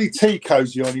got a bloody tea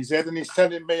cozy on his head, and he's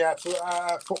telling me how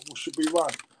football should be run.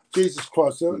 Jesus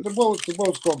Christ, the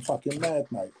world's gone fucking mad,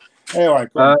 mate. Anyway,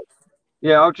 go on.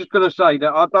 Yeah, I was just going to say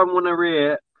that I don't want to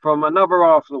hear from another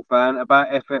Arsenal fan about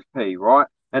FFP, right?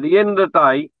 At the end of the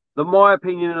day, my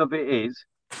opinion of it is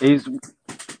is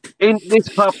in this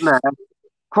club now.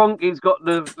 Kroenke's got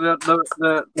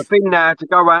the thing now to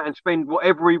go out and spend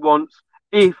whatever he wants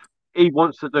if he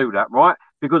wants to do that, right?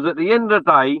 Because at the end of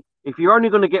the day, if you're only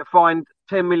going to get fined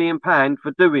 £10 million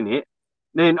for doing it,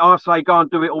 then I say go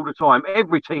and do it all the time.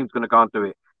 Every team's going to go and do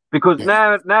it because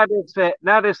Yeah. now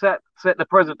they've set the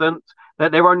precedent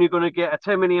that they're only going to get a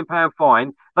 £10 million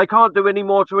fine. They can't do any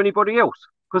more to anybody else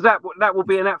because that will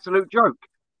be an absolute joke.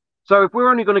 So if we're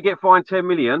only going to get fined 10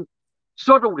 million,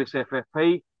 sod all this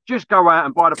FFP. Just go out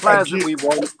and buy the players that we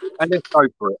want, and let's go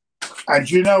for it. And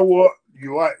you know what?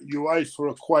 You aim for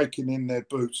a quaking in their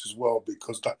boots as well,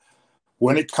 because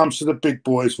when it comes to the big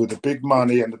boys with the big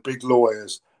money and the big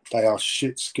lawyers, they are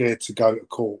shit scared to go to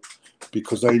court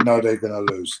because they know they're going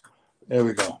to lose. There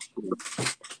we go.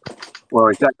 Well,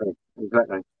 exactly.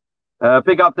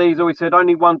 Big up Diesel. He said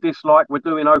only one dislike. We're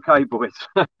doing okay, boys.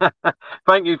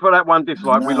 Thank you for that one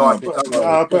dislike. We like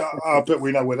it. I bet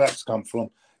we know where that's come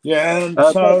from. Yeah, and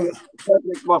so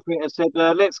Public Moffat has said,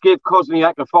 let's give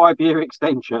Wozniak a 5-year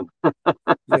extension.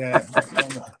 yeah.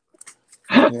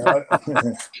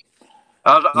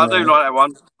 I do like that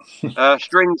one.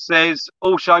 String says,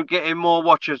 also getting more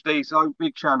watchers, Diesel.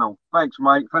 Big channel. Thanks,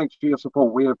 mate. Thanks for your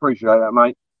support. We appreciate that,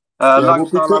 mate. I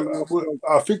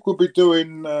think we'll be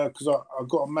doing because I've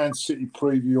got a Man City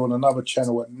preview on another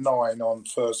channel at 9 on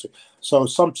Thursday. So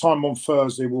sometime on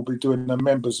Thursday we'll be doing the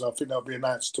members. I think that'll be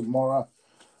announced tomorrow.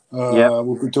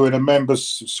 We'll be doing a members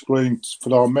screen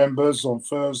for our members on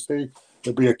Thursday.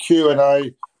 There'll be a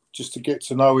Q&A just to get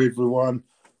to know everyone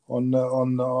on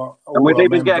and we'll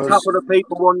even get a couple of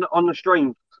people on the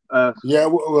stream. Yeah,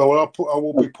 well, I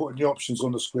will be putting the options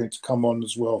on the screen to come on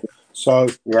as well. So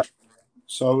yeah.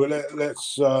 So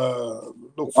let's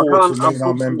look forward to meeting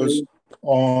our members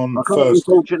on Thursday. I can't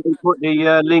unfortunately put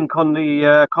the link on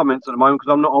the comments at the moment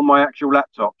because I'm not on my actual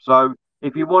laptop. So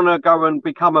if you want to go and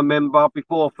become a member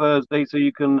before Thursday so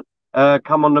you can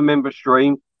come on the member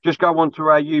stream, just go onto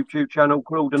our YouTube channel,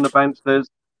 Claude and the Banstas,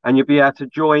 and you'll be able to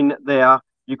join there.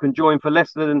 You can join for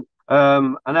less than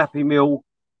an Happy Meal.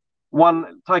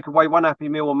 Take away one Happy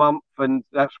Meal a month, and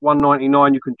that's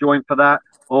 $1.99. You can join for that,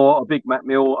 or a Big Mac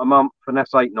meal a month, and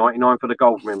that's $8.99 for the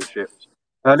gold memberships.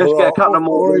 Let's get a couple of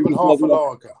more, or even half a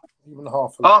lager. Even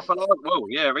half a lager. Well,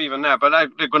 yeah, even now. But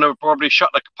they're going to probably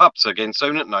shut the pubs again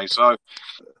soon, aren't they? So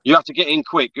you have to get in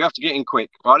quick. Right,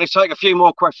 let's take a few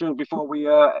more questions before we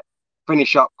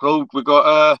finish up, Claude. We've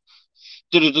got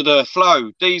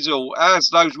Flo, Diesel. As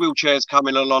those wheelchairs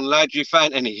coming along, lad, you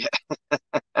found any yet?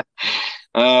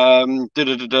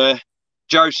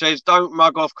 Joe says, don't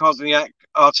mug off Wozniak.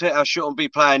 Arteta shouldn't be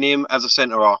playing him as a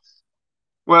centre-half.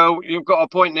 Well, you've got a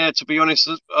point there, to be honest,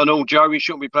 and all, Joe. He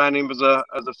shouldn't be playing him as a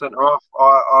centre-half.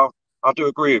 I do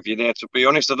agree with you there, to be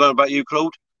honest. I don't know about you,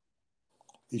 Claude.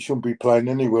 He shouldn't be playing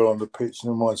anywhere on the pitch,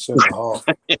 never mind centre-half.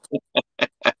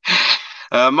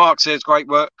 Mark says, great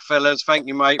work, fellas. Thank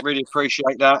you, mate. Really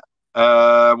appreciate that.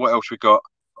 What else we got?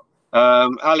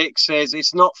 Alex says,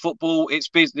 it's not football, it's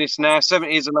business now.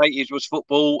 70s and 80s was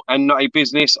football and not a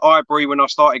business. Highbury, when I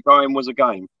started going, was a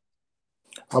game.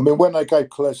 I mean, when they gave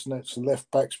Kolasinac the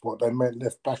left back spot, they meant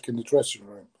left back in the dressing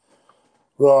room.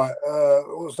 Right.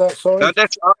 What was that? Sorry? I'll tell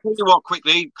you what,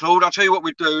 quickly, Claude, I'll tell you what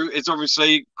we do is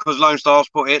obviously, because Lone Star's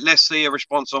put it, let's see a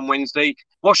response on Wednesday.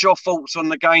 What's your thoughts on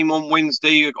the game on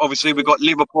Wednesday? Obviously, we've got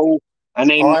Liverpool and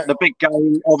then the big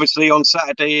game, obviously, on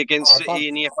Saturday against City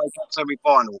in the FA Cup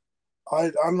semi-final.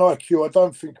 I'm like you. I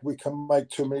don't think we can make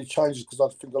too many changes because I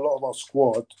think a lot of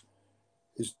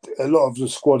the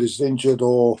squad is injured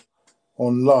or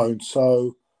on loan.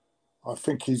 So I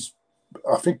think he needs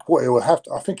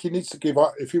to give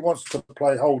up if he wants to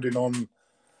play holding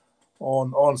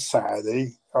on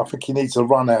Saturday. I think he needs a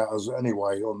run out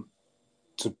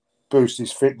to boost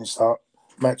his fitness up,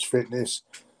 match fitness.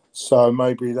 So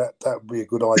maybe that would be a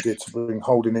good idea to bring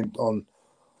holding in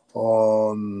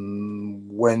on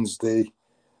Wednesday.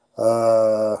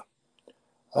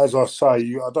 As I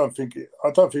say, I don't think. You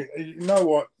know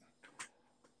what?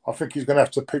 I think he's going to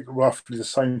have to pick roughly the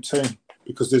same team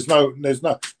because there's no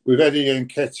with Eddie and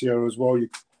Nketiah as well.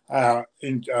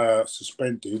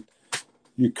 Suspended.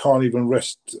 You can't even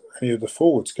rest any of the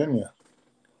forwards, can you?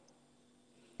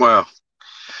 Well,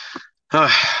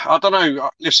 I don't know.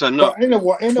 Listen, look. But in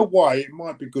a way, it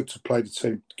might be good to play the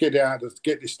team, get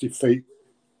this defeat,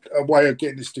 a way of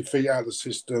getting this defeat out of the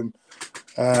system,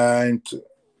 and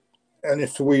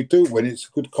if we do win, it's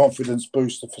a good confidence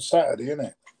booster for Saturday, isn't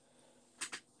it?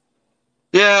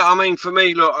 Yeah, I mean, for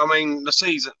me, look, I mean, the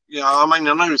season, I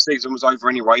know the season was over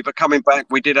anyway, but coming back,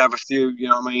 we did have a few,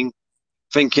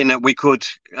 thinking that we could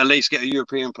at least get a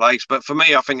European place. But for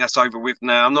me, I think that's over with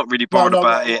now. I'm not really bothered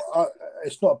about it.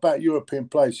 it's not about European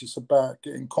place. It's about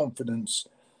getting confidence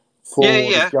for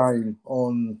the game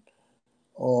on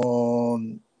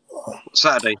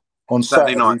Saturday. On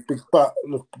Saturday night. But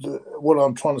look, what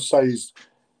I'm trying to say is,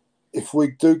 if we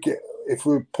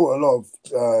put a lot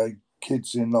of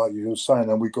kids in, like you were saying,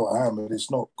 and we got hammered, it's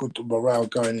not good morale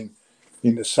going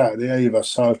into Saturday either.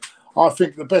 So I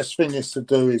think the best thing is to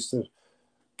do is to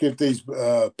give these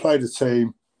play the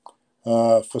team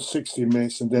for 60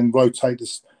 minutes and then rotate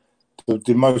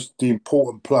the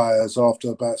important players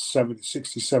after about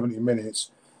 60, 70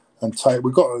 minutes, and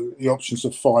we've got the options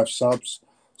of 5 subs.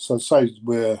 So say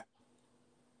we're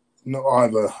not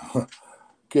either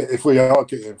if we are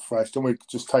getting fresh, then we could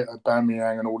just take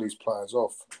Aubameyang and all these players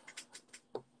off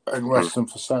and rest them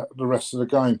for the rest of the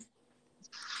game.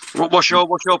 What's your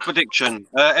prediction?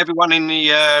 Everyone in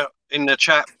the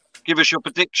chat, give us your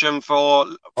prediction for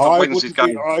Wednesday's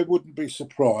game. I wouldn't be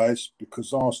surprised,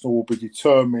 because Arsenal will be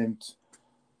determined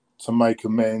to make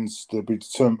amends. They'll be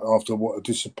determined after what a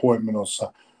disappointment or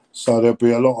so. So there'll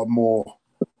be a lot of more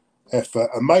effort,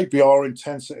 and maybe our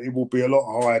intensity will be a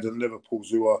lot higher than Liverpool's,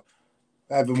 who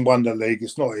haven't won the league.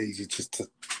 It's not easy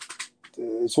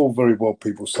it's all very well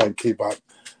people say keep up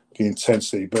the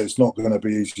intensity, but it's not going to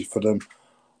be easy for them.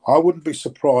 I wouldn't be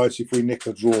surprised if we nick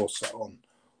a draw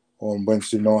on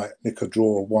Wednesday night, nick a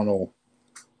draw 1-1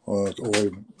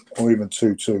 or even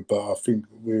 2-2. But I think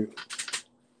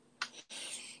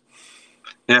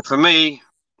for me,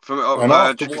 and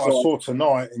after what I saw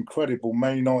tonight, incredible.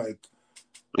 Man United.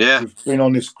 Yeah, we've been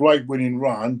on this great winning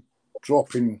run,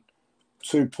 dropping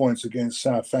 2 points against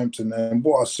Southampton, and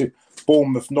what I see,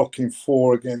 Bournemouth knocking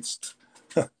 4 against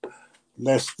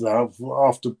Leicester.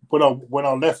 After when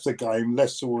I left the game,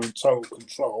 Leicester were in total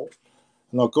control,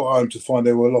 and I got home to find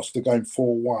they were lost the game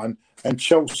 4-1, and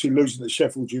Chelsea losing to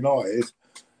Sheffield United.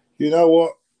 You know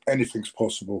what? Anything's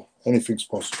possible. Anything's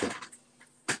possible.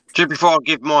 Just before I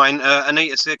give mine,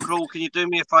 Anita said, Claude, can you do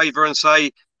me a favour and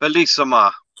say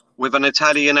Bellissima with an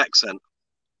Italian accent?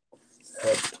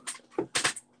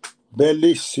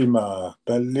 Bellissima,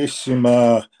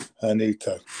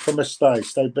 Anita. Come stai?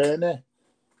 Stai bene?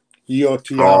 Io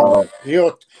ti amo.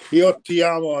 Io ti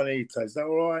amo, Anita. Is that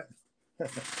all right?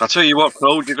 I'll tell you what,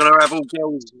 Claude, you're going to have all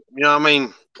girls, you know what I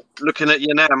mean, looking at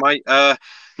you now, mate.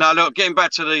 Now, look, getting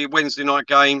back to the Wednesday night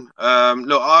game,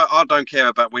 look, I don't care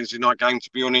about Wednesday night game, to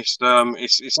be honest.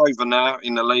 It's over now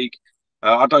in the league.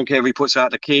 I don't care if he puts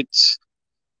out the kids.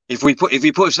 If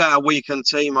he puts out a weakened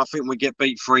team, I think we get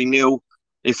beat 3-0.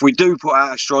 If we do put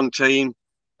out a strong team,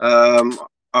 I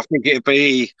think it'd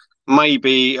be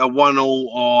maybe a 1-1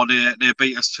 or they'll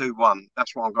beat us 2-1.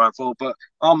 That's what I'm going for. But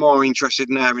I'm more interested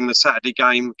now in the Saturday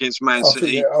game against Man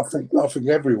City. I think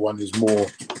everyone is more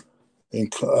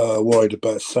worried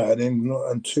about Saturday,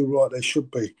 and too right they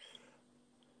should be.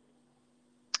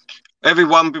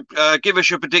 Everyone, give us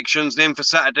your predictions then for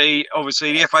Saturday.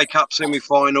 Obviously, the FA Cup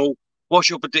semi-final. What's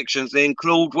your predictions then,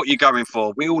 Claude? What are you going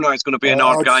for? We all know it's going to be an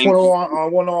hard game. I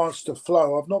want to answer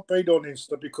Flo. I've not been on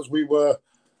Insta because we were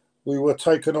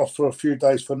taken off for a few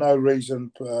days for no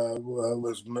reason. It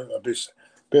was a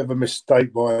bit of a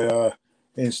mistake by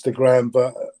Instagram,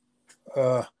 but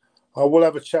I will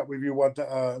have a chat with you in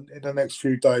the next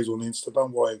few days on Insta.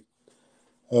 Don't worry,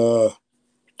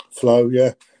 Flo.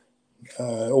 Yeah,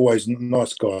 always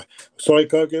nice guy. Sorry,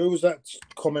 who was that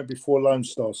comment before Lone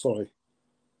Star? Sorry.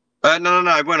 No,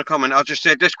 it wasn't a comment. I just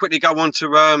said let's quickly go on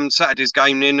to Saturday's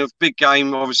game then. A big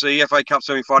game, obviously, FA Cup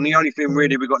semi-final. The only thing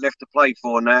really we've got left to play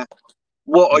for now.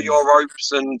 What are your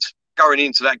hopes and going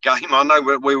into that game? I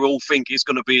know we all think it's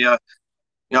going to be a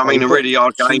really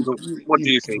hard game. But what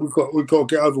do you think? We've got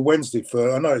to get over Wednesday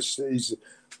first. I know it's easy,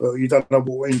 but you don't know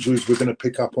what injuries we're going to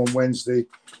pick up on Wednesday,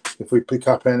 if we pick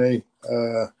up any.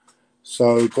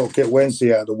 So we've got to get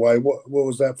Wednesday out of the way. What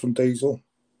was that from Diesel?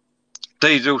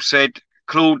 Diesel said,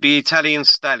 Claude, the Italian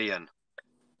stallion.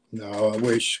 No, I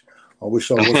wish I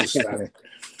was a stallion.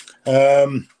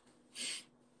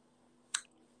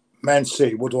 Man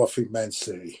City. What do I think, Man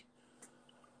City?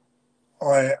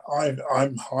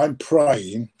 I'm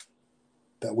praying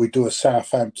that we do a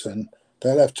Southampton.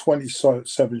 They'll have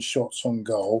 27 shots on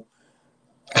goal,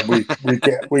 and we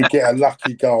get a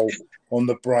lucky goal on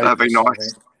the break. That'd be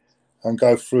nice. And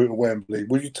go through to Wembley.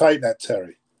 Will you take that,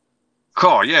 Terry?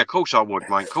 Oh, yeah, of course I would,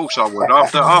 mate. Of course I would.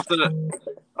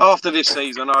 After this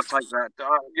season, I'd take that.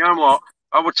 You know what?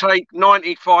 I would take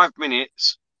 95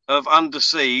 minutes of under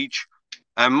siege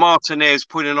and Martinez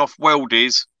putting off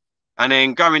Weldies and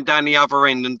then going down the other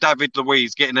end and David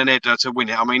Luiz getting an header to win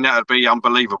it. I mean, that would be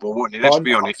unbelievable, wouldn't it? Let's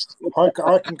be honest.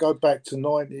 I can go back to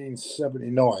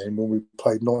 1979 when we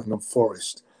played Nottingham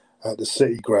Forest at the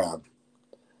City Ground.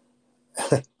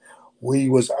 we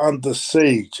was under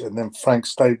siege, and then Frank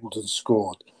Stapleton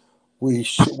scored. We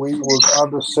were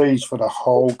under siege for the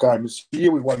whole game. It's the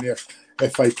year we won the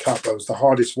FA Cup. That was the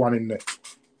hardest one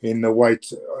in the way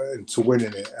to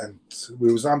winning it, and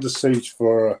we was under siege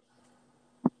for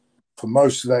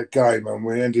most of that game, and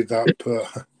we ended up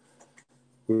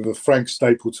with a Frank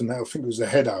Stapleton. I think it was a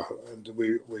header, and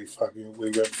we went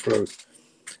through.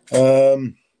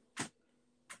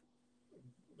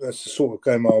 That's the sort of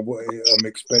game I'm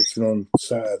expecting on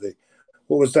Saturday.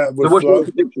 What was that? So what's your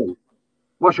prediction?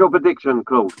 What's your prediction,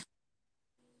 Claude?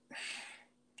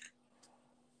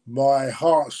 My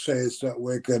heart says that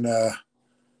we're gonna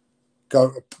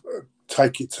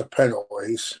take it to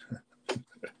penalties,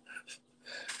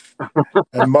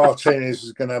 and Martinez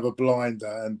is going to have a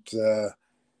blinder, and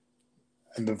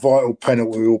the vital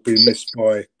penalty will be missed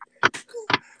by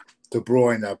De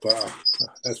Bruyne. But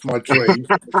that's my dream.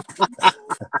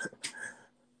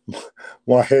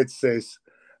 my head says,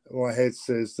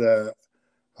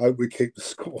 hope we keep the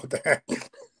score down.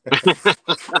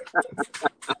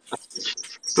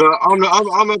 So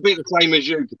I'm a bit the same as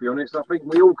you, to be honest. I think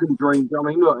we all can dream. I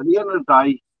mean, look, at the end of the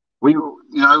day,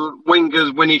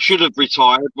 Wenger, when he should have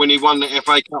retired, when he won the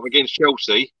FA Cup against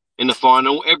Chelsea in the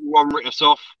final, everyone writ us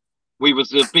off. We was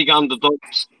the big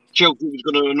underdogs. Chelsea was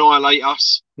going to annihilate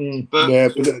us. But we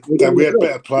had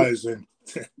better players then.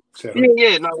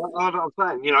 No, I'm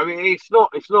saying, it's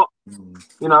not.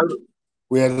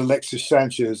 We had Alexis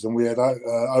Sanchez and we had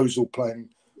Ozil playing.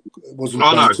 It wasn't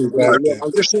I know. too bad.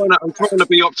 I'm trying to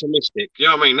be optimistic. You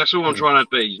know what I mean? That's all I'm trying to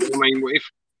be. You know what I mean,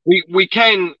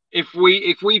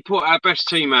 if we put our best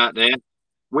team out there,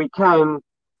 we can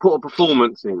put a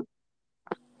performance in.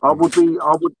 I would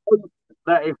hope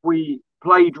that if we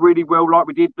played really well like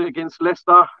we did against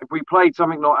Leicester, if we played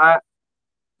something like that,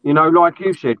 like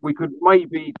you said, we could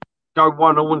maybe go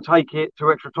 1-0 and take it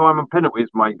to extra time and penalties.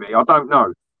 Maybe, I don't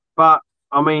know, but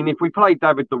I mean, if we played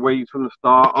David Luiz from the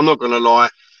start, I'm not going to lie,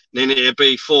 then it'd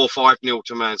be 4-5-0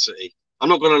 to Man City. I'm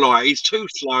not going to lie, he's too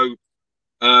slow.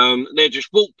 They just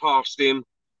walk past him,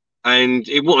 and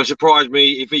it wouldn't surprise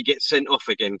me if he gets sent off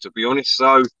again, to be honest.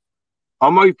 So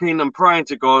I'm hoping and praying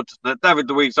to God that David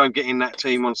Luiz don't get in that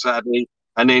team on Saturday,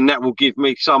 and then that will give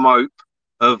me some hope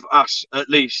of us at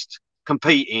least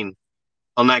competing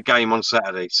on that game on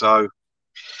Saturday. So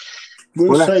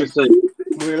we'll have to see.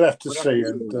 We'll have to see,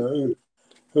 and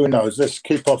who knows? Let's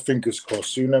keep our fingers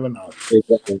crossed. You never know.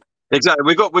 Exactly.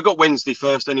 We got Wednesday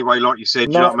first anyway, like you said.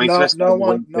 No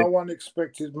one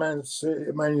expected Man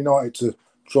United to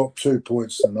drop 2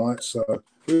 points tonight. So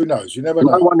who knows? You never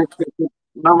know.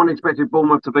 No one expected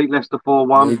Bournemouth to beat Leicester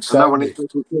 4-1. Exactly. No one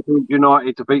expected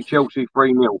United to beat Chelsea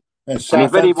 3-0. And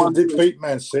Southampton did beat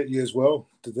Man City as well.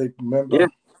 Did they remember? Yeah.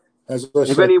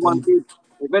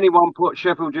 If anyone put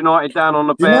Sheffield United down on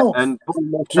the bet and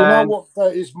Bournemouth do you know what?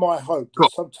 That is my hope.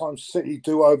 That sometimes City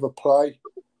do overplay,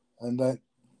 and that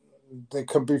they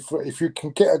can be. If you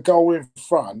can get a goal in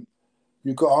front,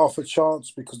 you've got half a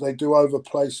chance because they do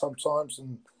overplay sometimes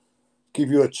and give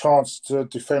you a chance to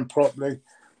defend properly.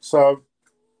 So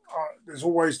there's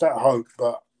always that hope,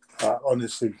 but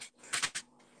honestly,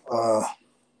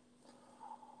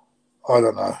 I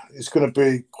don't know. It's going to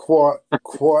be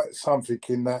quite something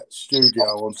in that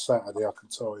studio on Saturday, I can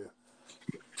tell you.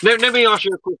 Let me ask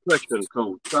you a quick question,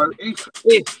 Claude. So if,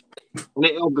 and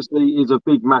it obviously is a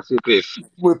big, massive if.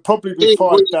 We'll probably be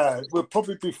five down. We'll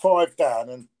probably be 5 down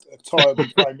and tired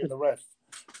of blaming the ref.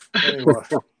 Anyway.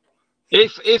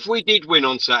 If we did win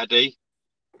on Saturday,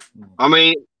 I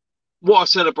mean, what a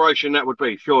celebration that would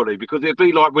be, surely, because it'd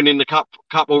be like winning the cup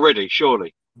already,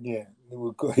 surely. Yeah,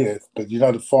 but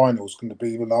the final's going to be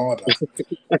even harder.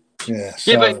 Yeah,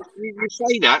 but you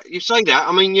say that.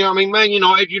 I mean, Man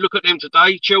United, you look at them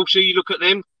today. Chelsea, you look at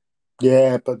them.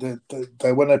 Yeah, but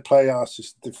they when they play us,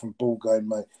 it's a different ball game,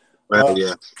 mate. Well,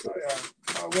 yeah.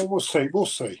 Well, we'll see.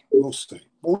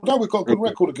 Although we've got a good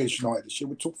record against United this year,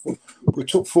 we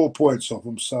took 4 points off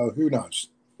them. So who knows?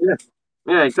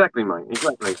 Yeah, exactly, mate.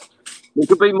 Exactly. We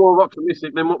could be more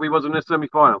optimistic than what we was in the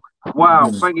semi-final.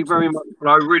 Wow, thank you very much.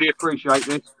 I really appreciate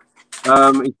this.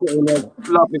 He's put in a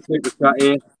lovely super chat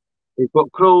here. He's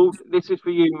got Claude, this is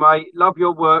for you, mate. Love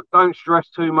your work. Don't stress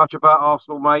too much about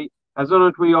Arsenal, mate. As long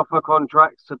as we offer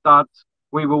contracts to duds,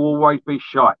 we will always be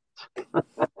shite.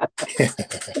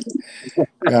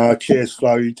 Cheers,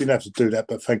 Flo. You didn't have to do that,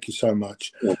 but thank you so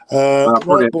much.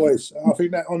 Right, boys. I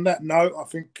think that on that note, I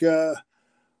think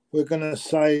we're going to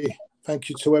say thank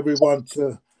you to everyone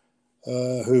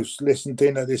who's listened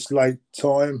in at this late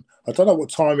time. I don't know what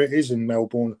time it is in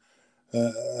Melbourne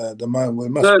at the moment.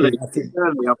 It must early. Be.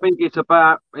 I think it's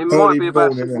about. It might be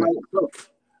about 7 o'clock.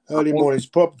 Early mornings.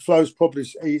 Flo's probably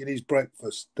eating his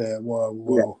breakfast there.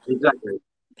 Well. Yeah, exactly.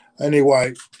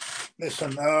 Anyway,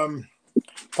 listen.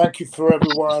 Thank you for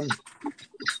everyone.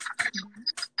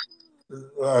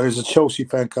 There's a Chelsea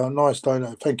fan card. Nice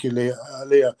donut. Thank you,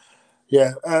 Leah.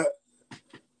 Yeah.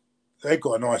 They've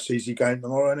got a nice, easy game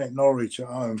tomorrow, innit? Norwich at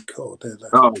home. God,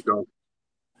 Oh God.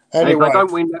 Anyway, if they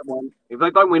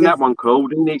don't win that one,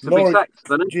 Claude, he needs to be Norwich, sacked,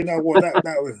 doesn't do you know what?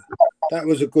 That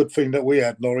was a good thing that we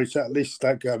had, Norwich. At least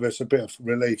that gave us a bit of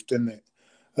relief, didn't it?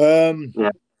 Yeah.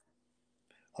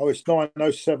 Oh, it's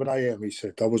 9:07 a.m. He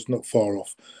said. I was not far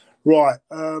off. Right.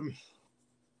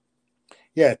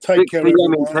 Yeah. Take 6 care, p.m.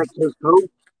 everyone. in Texas, Claude.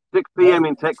 6 p.m.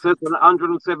 in Texas and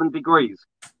 107 degrees.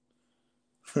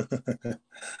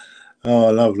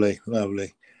 Oh, lovely.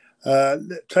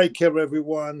 Take care,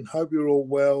 everyone. Hope you're all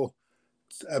well.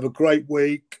 Have a great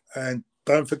week, and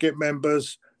don't forget,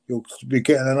 members. You'll be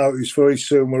getting a notice very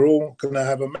soon. We're all going to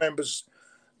have a members'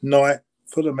 night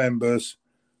for the members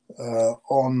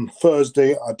on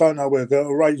Thursday. I don't know. We're going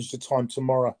to arrange the time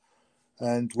tomorrow,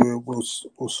 and we'll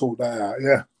sort that out.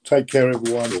 Yeah. Take care,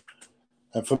 everyone.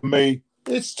 And for me,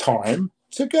 it's time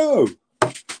to go.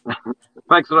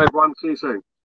 Thanks, everyone. See you soon.